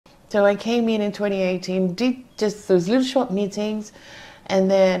So I came in 2018, did just those little short meetings,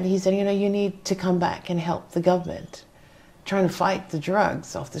 and then he said, you know, you need to come back and help the government trying to fight the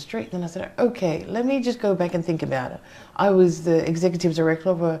drugs off the street. And I said, okay, let me just go back and think about it. I was the executive director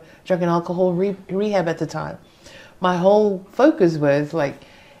of a drug and alcohol rehab at the time. My whole focus was like,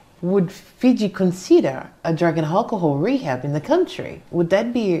 would Fiji consider a drug and alcohol rehab in the country? Would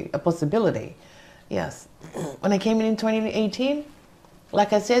that be a possibility? Yes. When I came in 2018,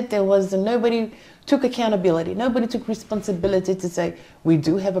 like I said, nobody took accountability. Nobody took responsibility to say, we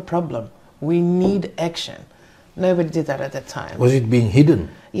do have a problem. We need action. Nobody did that at that time. Was it being hidden?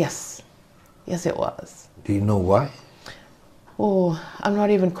 Yes. Yes, it was. Do you know why? Oh, I'm not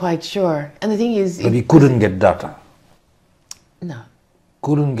even quite sure. And the thing is... But he couldn't get data? No.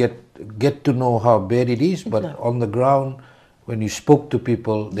 Couldn't get to know how bad it is, but No. on the ground, when you spoke to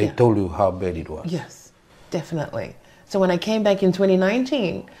people, they Yeah. told you how bad it was? Yes, definitely. So when I came back in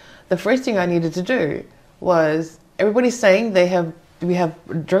 2019, the first thing I needed to do was, everybody's saying we have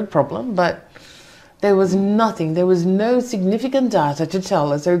a drug problem, but there was nothing, there was no significant data to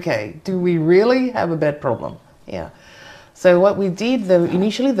tell us, okay, do we really have a bad problem? Yeah. So what we did,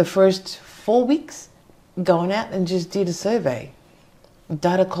 initially the first 4 weeks, going out and just did a survey,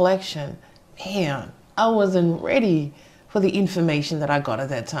 data collection. Man, I wasn't ready for the information that I got at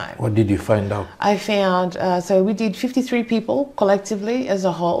that time. What did you find out? I found, so we did 53 people collectively as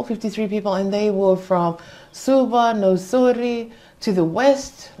a whole, 53 people, and they were from Suva, Nosuri, to the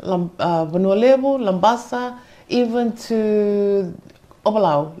west, Vanua Levu, Lambasa, even to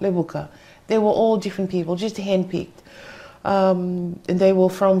Obalau, Lebuka. They were all different people, just handpicked. And they were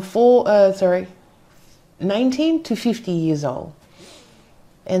from 19 to 50 years old.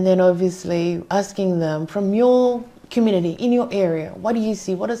 And then obviously asking them from your community, in your area, what do you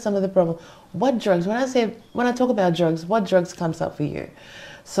see? What are some of the problems? What drugs? When I talk about drugs, what drugs comes up for you?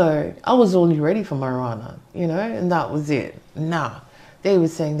 So I was only ready for marijuana, you know, and that was it. Nah, they were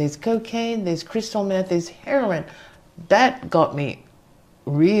saying there's cocaine, there's crystal meth, there's heroin. That got me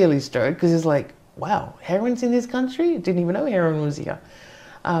really stoked because it's like, wow, heroin's in this country? Didn't even know heroin was here.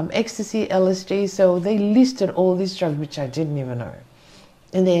 Ecstasy, LSD, so they listed all these drugs which I didn't even know.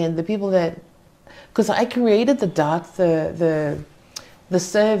 And then the people that, because I created the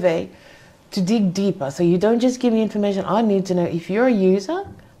survey to dig deeper. So you don't just give me information. I need to know if you're a user,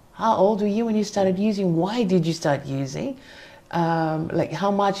 how old were you when you started using? Why did you start using? Like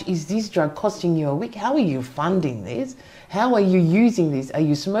how much is this drug costing you a week? How are you funding this? How are you using this? Are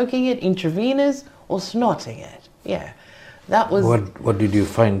you smoking it intravenous or snorting it? Yeah, that was... What did you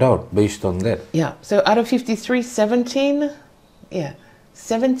find out based on that? Yeah, so out of 53, 17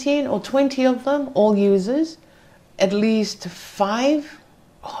 or 20 of them, all users, at least 5,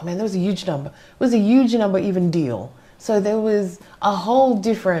 oh man, that was a huge number. It was a huge number even deal. So there was a whole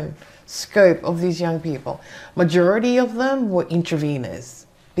different scope of these young people. Majority of them were intravenous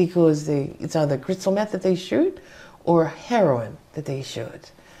because it's either crystal meth that they shoot or heroin that they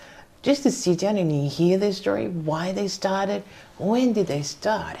shoot. Just to sit down and hear their story, why they started, when did they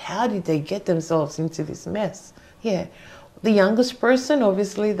start, how did they get themselves into this mess? Yeah. The youngest person,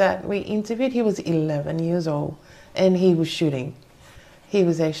 obviously, that we interviewed, he was 11 years old, and he was shooting. He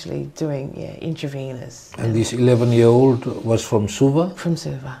was actually doing, intravenous. And this 11-year-old was from Suva? From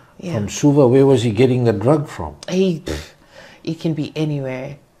Suva, yeah. From Suva, where was he getting the drug from? It can be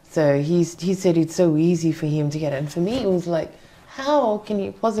anywhere. So he said it's so easy for him to get it. And for me, it was like, how can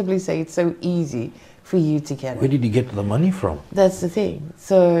you possibly say it's so easy for you to get it? Where did he get the money from? That's the thing.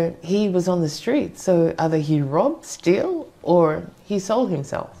 So he was on the street. So either he robbed, steal, or he sold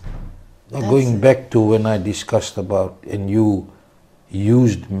himself. Now, going back to when I discussed about, and you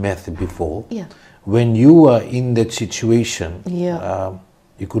used meth before, yeah. When you were in that situation, yeah.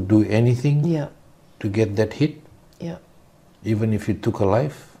 You could do anything yeah. to get that hit? Yeah. Even if you took a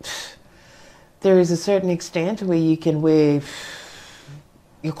life? There is a certain extent where you can, where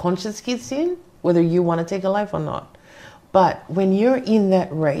your conscience gets in, whether you want to take a life or not. But when you're in that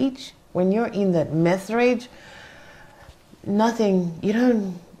rage, when you're in that meth rage, nothing, you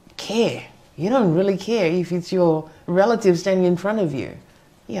don't care. You don't really care if it's your relative standing in front of you.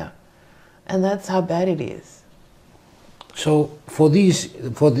 Yeah. And that's how bad it is. So for the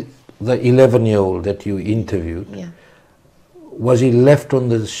 11-year-old that you interviewed, yeah. Was he left on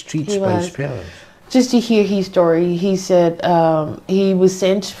the streets by his parents? Just to hear his story, he said he was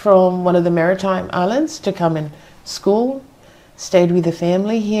sent from one of the maritime islands to come in school, stayed with the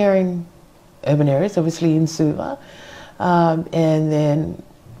family here in urban areas, obviously in Suva, and then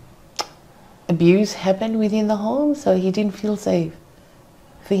abuse happened within the home, so he didn't feel safe.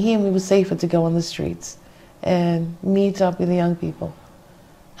 For him, it was safer to go on the streets and meet up with the young people.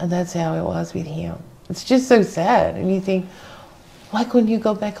 And that's how it was with him. It's just so sad. And you think, why couldn't you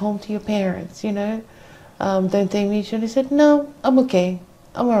go back home to your parents, you know? Don't they miss you? And he said, no, I'm okay.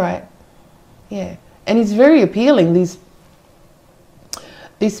 I'm all right. Yeah. And it's very appealing, these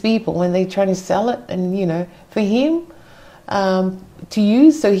people, when they try to sell it. And, you know, for him to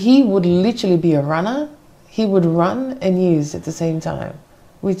use, so he would literally be a runner. He would run and use at the same time,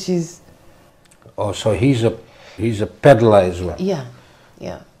 which is... Oh, so he's a peddler as well. Yeah,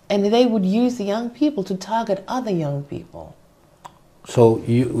 yeah. And they would use the young people to target other young people. So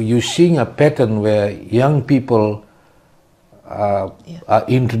you're seeing a pattern where young people are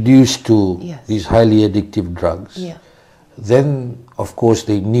introduced to these highly addictive drugs. Yeah. Then, of course,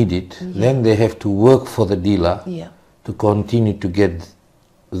 they need it. Yeah. Then they have to work for the dealer Yeah. to continue to get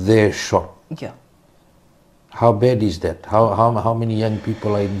their shot. Yeah. How bad is that? How many young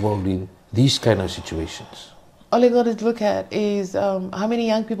people are involved in these kind of situations? All you got to look at is how many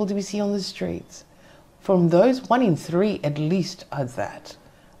young people do we see on the streets? From those, 1 in 3 at least are that.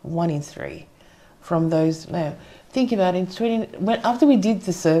 1 in 3. From those, now, think about it, after we did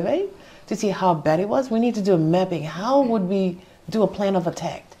the survey to see how bad it was, we need to do a mapping. How would we do a plan of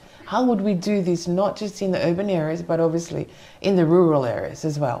attack? How would we do this, not just in the urban areas, but obviously in the rural areas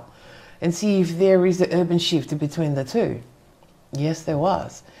as well? And see if there is an urban shift between the two. Yes, there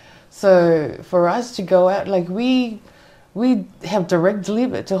was. So for us to go out, like we have direct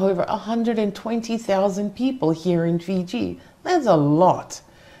delivery to over 120,000 people here in Fiji. That's a lot.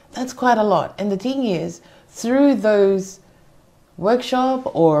 That's quite a lot. And the thing is, through those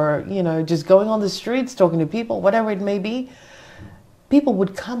workshop or, you know, just going on the streets, talking to people, whatever it may be, people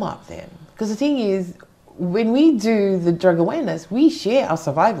would come up then. Because the thing is, when we do the drug awareness, we share our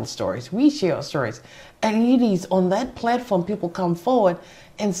survival stories. We share our stories. And it is on that platform people come forward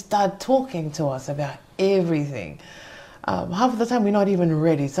and start talking to us about everything. Half of the time we're not even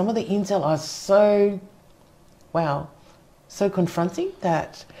ready. Some of the intel are so, wow, so confronting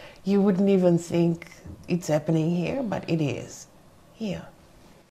that you wouldn't even think it's happening here, but it is here.